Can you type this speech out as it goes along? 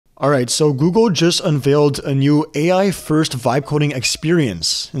Alright, so Google just unveiled a new AI first vibe coding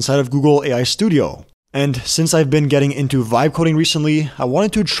experience inside of Google AI Studio. And since I've been getting into vibe coding recently, I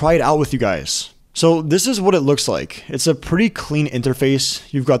wanted to try it out with you guys. So this is what it looks like. It's a pretty clean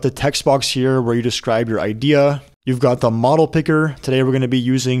interface. You've got the text box here where you describe your idea. You've got the model picker. Today we're going to be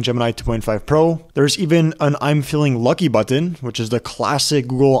using Gemini 2.5 Pro. There's even an I'm feeling lucky button, which is the classic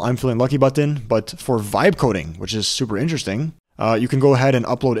Google I'm feeling lucky button, but for vibe coding, which is super interesting. You can go ahead and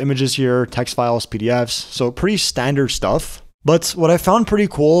upload images here, text files, PDFs, so pretty standard stuff. But what I found pretty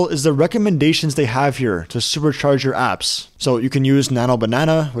cool is the recommendations they have here to supercharge your apps. So you can use Nano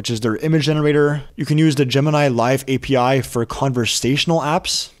Banana, which is their image generator. You can use the Gemini Live API for conversational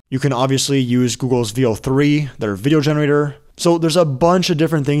apps. You can obviously use Google's VO3, their video generator. So there's a bunch of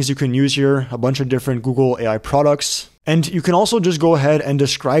different things you can use here, a bunch of different Google AI products. And you can also just go ahead and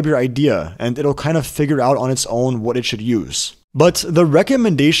describe your idea and it'll kind of figure out on its own what it should use. But the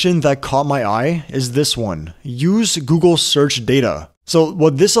recommendation that caught my eye is this one. Use Google search data. So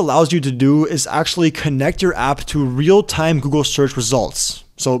what this allows you to do is actually connect your app to real-time Google search results.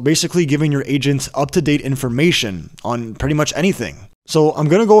 So basically giving your agent up-to-date information on pretty much anything. So I'm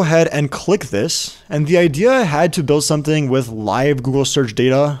going to go ahead and click this. And the idea I had to build something with live Google search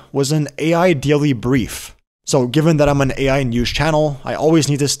data was an AI daily brief. So given that I'm an AI news channel, I always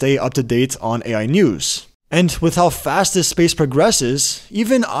need to stay up to date on AI news. And with how fast this space progresses,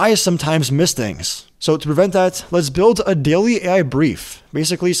 even I sometimes miss things. So to prevent that, let's build a daily AI brief.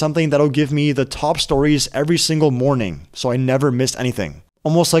 Basically something that'll give me the top stories every single morning, so I never miss anything.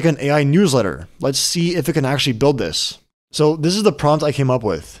 Almost like an AI newsletter. Let's see if it can actually build this. So this is the prompt I came up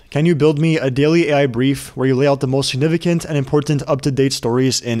with. Can you build me a daily AI brief where you lay out the most significant and important up-to-date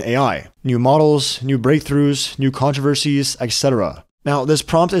stories in AI? New models, new breakthroughs, new controversies, etc. Now, this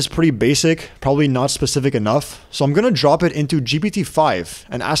prompt is pretty basic, probably not specific enough, so I'm going to drop it into GPT-5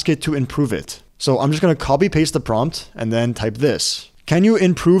 and ask it to improve it. So I'm just going to copy paste the prompt and then type this. Can you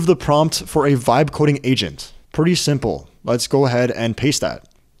improve the prompt for a vibe coding agent? Pretty simple. Let's go ahead and paste that.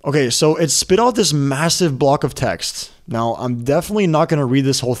 Okay, so it spit out this massive block of text. Now, I'm definitely not going to read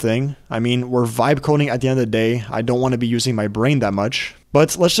this whole thing. I mean, we're vibe coding at the end of the day. I don't want to be using my brain that much.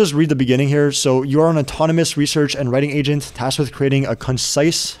 But let's just read the beginning here. So you are an autonomous research and writing agent tasked with creating a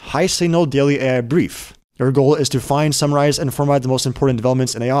concise, high-signal daily AI brief. Your goal is to find, summarize, and format the most important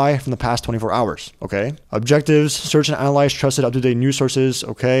developments in AI from the past 24 hours. Okay. Objectives, search and analyze trusted up-to-date news sources.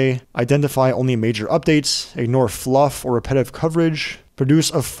 Okay. Identify only major updates. Ignore fluff or repetitive coverage.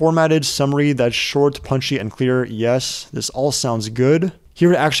 Produce a formatted summary that's short, punchy, and clear. Yes, this all sounds good.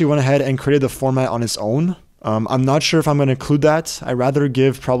 Here it actually went ahead and created the format on its own. I'm not sure if I'm going to include that. I'd rather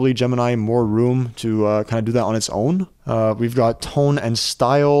give probably Gemini more room to kind of do that on its own. We've got tone and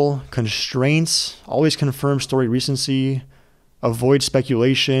style, constraints, always confirm story recency, avoid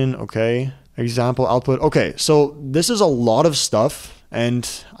speculation, okay, example output. Okay, so this is a lot of stuff, and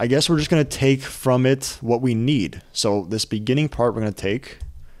I guess we're just going to take from it what we need. So this beginning part we're going to take,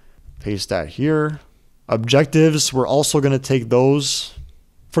 paste that here. Objectives, we're also going to take those.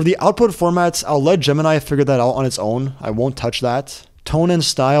 For the output formats, I'll let Gemini figure that out on its own. I won't touch that. Tone and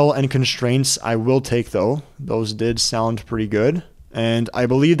style and constraints, I will take though. Those did sound pretty good. And I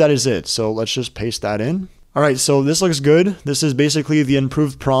believe that is it. So let's just paste that in. All right, so this looks good. This is basically the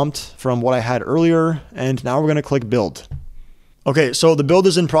improved prompt from what I had earlier. And now we're going to click build. Okay, so the build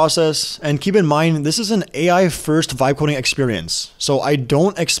is in process. And keep in mind, this is an AI first vibe coding experience. So I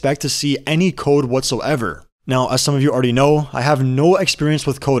don't expect to see any code whatsoever. Now, as some of you already know, I have no experience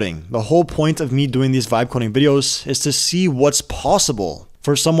with coding. The whole point of me doing these vibe coding videos is to see what's possible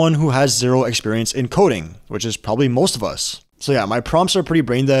for someone who has zero experience in coding, which is probably most of us. So yeah, my prompts are pretty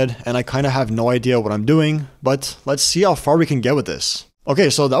brain dead and I kind of have no idea what I'm doing, but let's see how far we can get with this.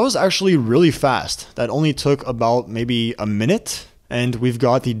 Okay, so that was actually really fast. That only took about maybe a minute. And we've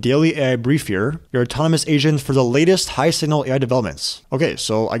got the daily AI brief here, your autonomous agent for the latest high signal AI developments. Okay,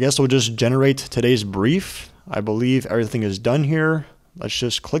 so I guess we'll just generate today's brief. I believe everything is done here. Let's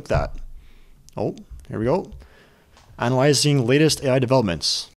just click that. Oh, here we go. Analyzing latest AI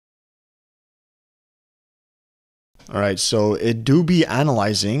developments. All right, so it do be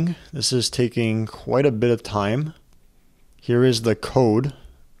analyzing. This is taking quite a bit of time. Here is the code.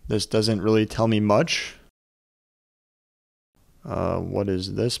 This doesn't really tell me much. What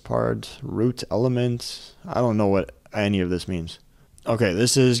is this part? Root element. I don't know what any of this means. Okay,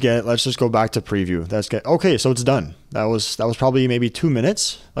 this is let's just go back to preview. Okay, so it's done. That was probably maybe 2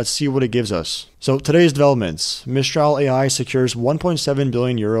 minutes. Let's see what it gives us. So today's developments. Mistral AI secures 1.7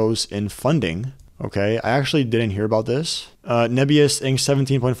 billion euros in funding. Okay, I actually didn't hear about this. Nebius inks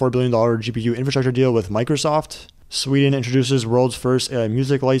 $17.4 billion GPU infrastructure deal with Microsoft. Sweden introduces world's first AI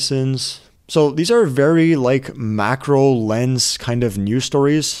music license. So these are very like macro lens kind of news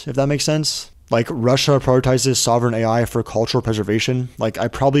stories, if that makes sense. Like Russia prioritizes sovereign AI for cultural preservation. Like I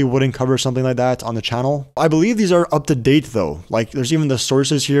probably wouldn't cover something like that on the channel. I believe these are up to date though. Like there's even the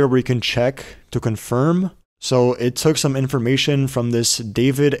sources here where you can check to confirm. So it took some information from this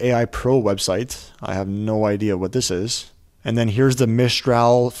David AI Pro website. I have no idea what this is. And then here's the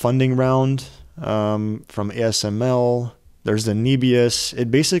Mistral funding round from ASML. There's the Nebius.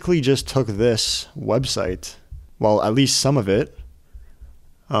 It basically just took this website. Well, at least some of it.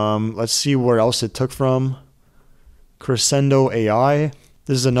 Let's see where else it took from. Crescendo AI.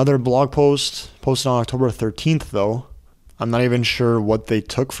 This is another blog post posted on October 13th though. I'm not even sure what they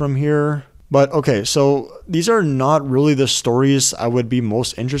took from here. But okay, so these are not really the stories I would be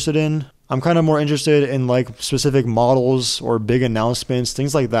most interested in. I'm kind of more interested in like specific models or big announcements,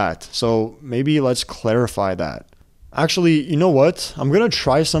 things like that. So maybe let's clarify that. Actually, you know what? I'm going to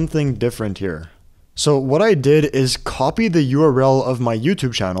try something different here. So what I did is copy the URL of my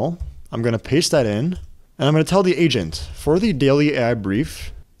YouTube channel. I'm going to paste that in, and I'm going to tell the agent, for the daily AI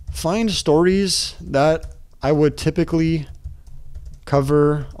brief, find stories that I would typically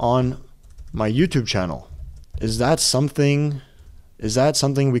cover on my YouTube channel. Is that something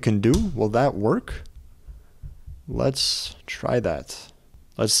we can do? Will that work? Let's try that.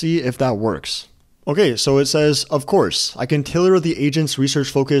 Let's see if that works. Okay, so it says, of course, I can tailor the agent's research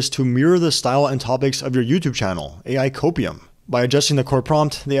focus to mirror the style and topics of your YouTube channel, AI Copium. By adjusting the core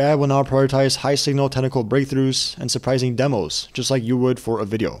prompt, the AI will now prioritize high-signal technical breakthroughs and surprising demos, just like you would for a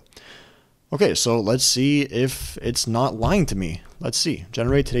video. Okay, so let's see if it's not lying to me. Let's see.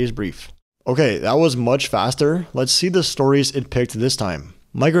 Generate today's brief. Okay, that was much faster. Let's see the stories it picked this time.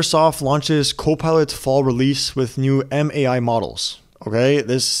 Microsoft launches Copilot fall release with new MAI models. Okay,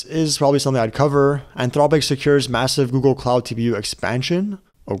 this is probably something I'd cover. Anthropic secures massive Google Cloud TPU expansion.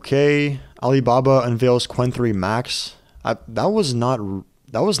 Okay, Alibaba unveils Qwen 3 Max. That was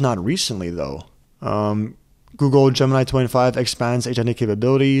not recently though. Google Gemini 25 expands agentic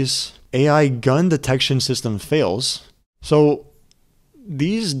capabilities. AI gun detection system fails. So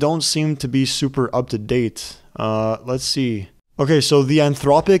these don't seem to be super up to date. Let's see. Okay, so the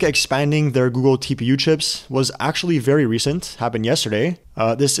Anthropic expanding their Google TPU chips was actually very recent, happened yesterday.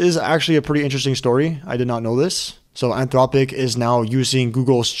 This is actually a pretty interesting story. I did not know this. So Anthropic is now using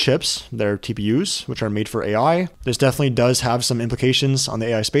Google's chips, their TPUs, which are made for AI. This definitely does have some implications on the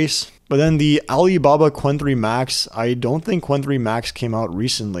AI space. But then the Alibaba Qwen 3 Max, I don't think Qwen 3 Max came out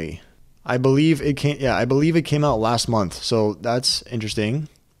recently. I believe it came out last month. So that's interesting.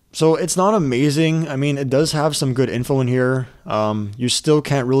 So it's not amazing. I mean, it does have some good info in here. You still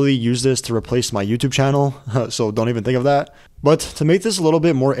can't really use this to replace my YouTube channel, so don't even think of that. But to make this a little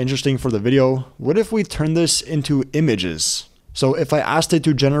bit more interesting for the video, what if we turn this into images? So if I asked it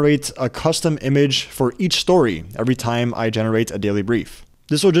to generate a custom image for each story every time I generate a daily brief,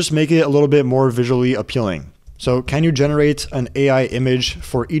 this will just make it a little bit more visually appealing. So can you generate an AI image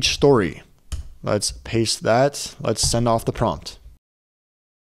for each story? Let's paste that. Let's send off the prompt.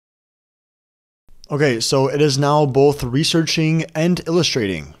 Okay, so it is now both researching and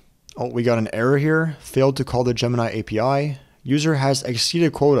illustrating. Oh, we got an error here. Failed to call the Gemini API. User has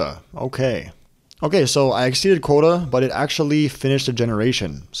exceeded quota. Okay. Okay, so I exceeded quota, but it actually finished the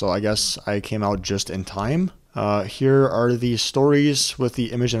generation. So I guess I came out just in time. Here are the stories with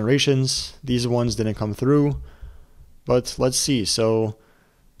the image generations. These ones didn't come through. But let's see. So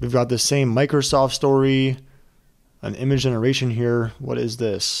we've got the same Microsoft story, an image generation here. What is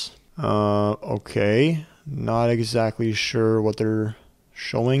this? Okay, not exactly sure what they're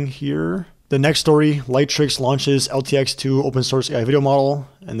showing here. The next story, Lightrix launches LTX2 open source AI video model.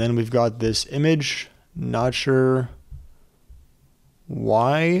 And then we've got this image, not sure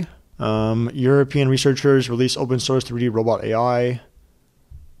why. European researchers release open source 3D robot AI.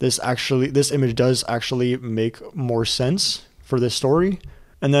 This image does actually make more sense for this story.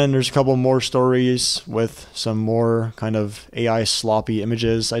 And then there's a couple more stories with some more kind of AI sloppy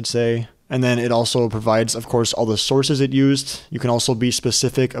images, I'd say. And then it also provides, of course, all the sources it used. You can also be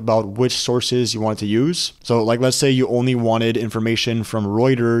specific about which sources you want to use. So like, let's say you only wanted information from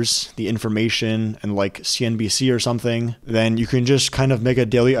Reuters, the information, and like CNBC or something, then you can just kind of make a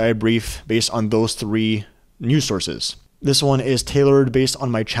daily AI brief based on those 3 news sources. This one is tailored based on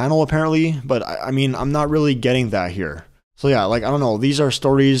my channel apparently, but I mean, I'm not really getting that here. So yeah, like, I don't know. These are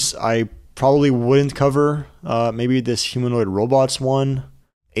stories I probably wouldn't cover. Maybe this humanoid robots one.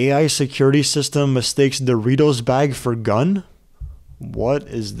 AI security system mistakes Doritos bag for gun. What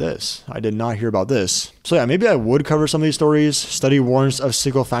is this? I did not hear about this. So yeah, maybe I would cover some of these stories. Study warns of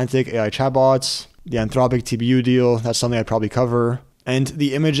sycophantic AI chatbots. The Anthropic TPU deal, that's something I'd probably cover. And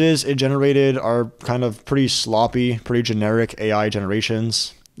the images it generated are kind of pretty sloppy, pretty generic AI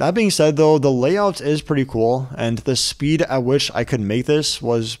generations. That being said though, the layout is pretty cool, and the speed at which I could make this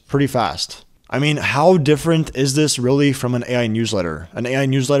was pretty fast. I mean, how different is this really from an AI newsletter? An AI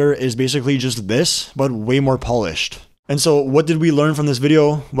newsletter is basically just this, but way more polished. And so what did we learn from this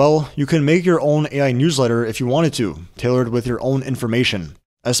video? Well, you can make your own AI newsletter if you wanted to, tailored with your own information.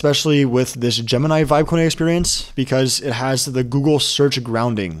 Especially with this Gemini vibe coding experience, because it has the Google search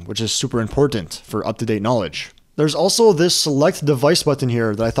grounding, which is super important for up-to-date knowledge. There's also this select device button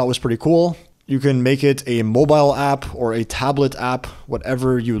here that I thought was pretty cool. You can make it a mobile app or a tablet app,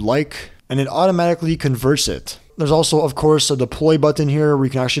 whatever you like, and it automatically converts it. There's also, of course, a deploy button here where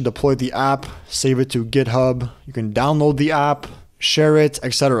you can actually deploy the app, save it to GitHub, you can download the app, share it,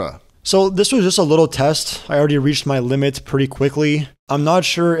 etc. So this was just a little test. I already reached my limit pretty quickly. I'm not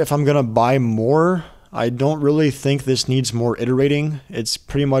sure if I'm gonna buy more. I don't really think this needs more iterating. It's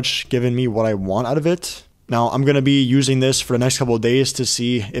pretty much given me what I want out of it. Now I'm gonna be using this for the next couple of days to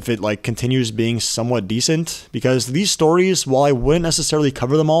see if it continues being somewhat decent, because these stories, while I wouldn't necessarily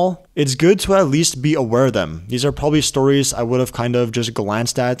cover them all, it's good to at least be aware of them. These are probably stories I would have kind of just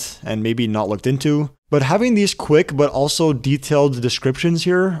glanced at and maybe not looked into. But having these quick but also detailed descriptions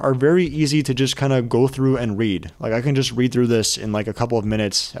here are very easy to just kind of go through and read. I can just read through this in a couple of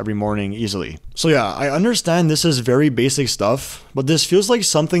minutes every morning easily. So yeah, I understand this is very basic stuff, but this feels like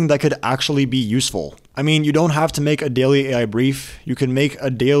something that could actually be useful. I mean, you don't have to make a daily AI brief, you can make a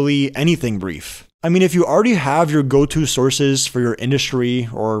daily anything brief. I mean, if you already have your go-to sources for your industry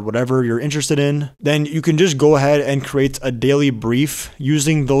or whatever you're interested in, then you can just go ahead and create a daily brief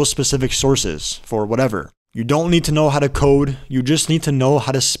using those specific sources for whatever. You don't need to know how to code, you just need to know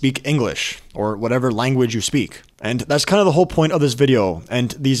how to speak English or whatever language you speak. And that's kind of the whole point of this video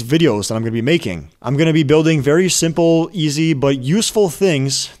and these videos that I'm going to be making. I'm going to be building very simple, easy, but useful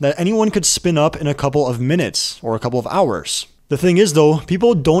things that anyone could spin up in a couple of minutes or a couple of hours. The thing is though,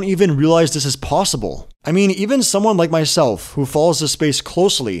 people don't even realize this is possible. I mean, even someone like myself who follows this space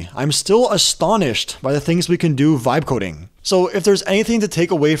closely, I'm still astonished by the things we can do vibe coding. So if there's anything to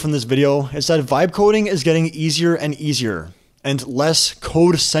take away from this video, it's that vibe coding is getting easier and easier, and less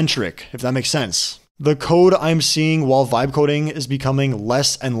code-centric, if that makes sense. The code I'm seeing while vibe coding is becoming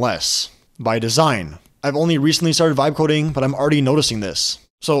less and less, by design. I've only recently started vibe coding, but I'm already noticing this.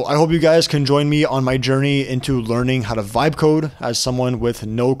 So I hope you guys can join me on my journey into learning how to vibe code as someone with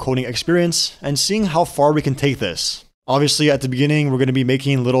no coding experience and seeing how far we can take this. Obviously, at the beginning, we're going to be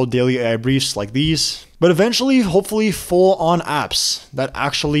making little daily AI briefs like these, but eventually, hopefully full-on apps that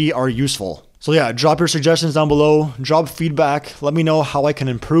actually are useful. So yeah, drop your suggestions down below, drop feedback, let me know how I can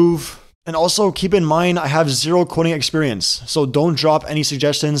improve. And also keep in mind, I have zero coding experience, so don't drop any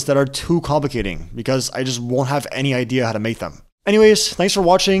suggestions that are too complicating because I just won't have any idea how to make them. Anyways, thanks for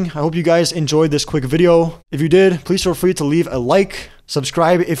watching. I hope you guys enjoyed this quick video. If you did, please feel free to leave a like,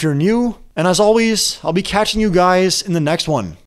 subscribe if you're new, and as always, I'll be catching you guys in the next one.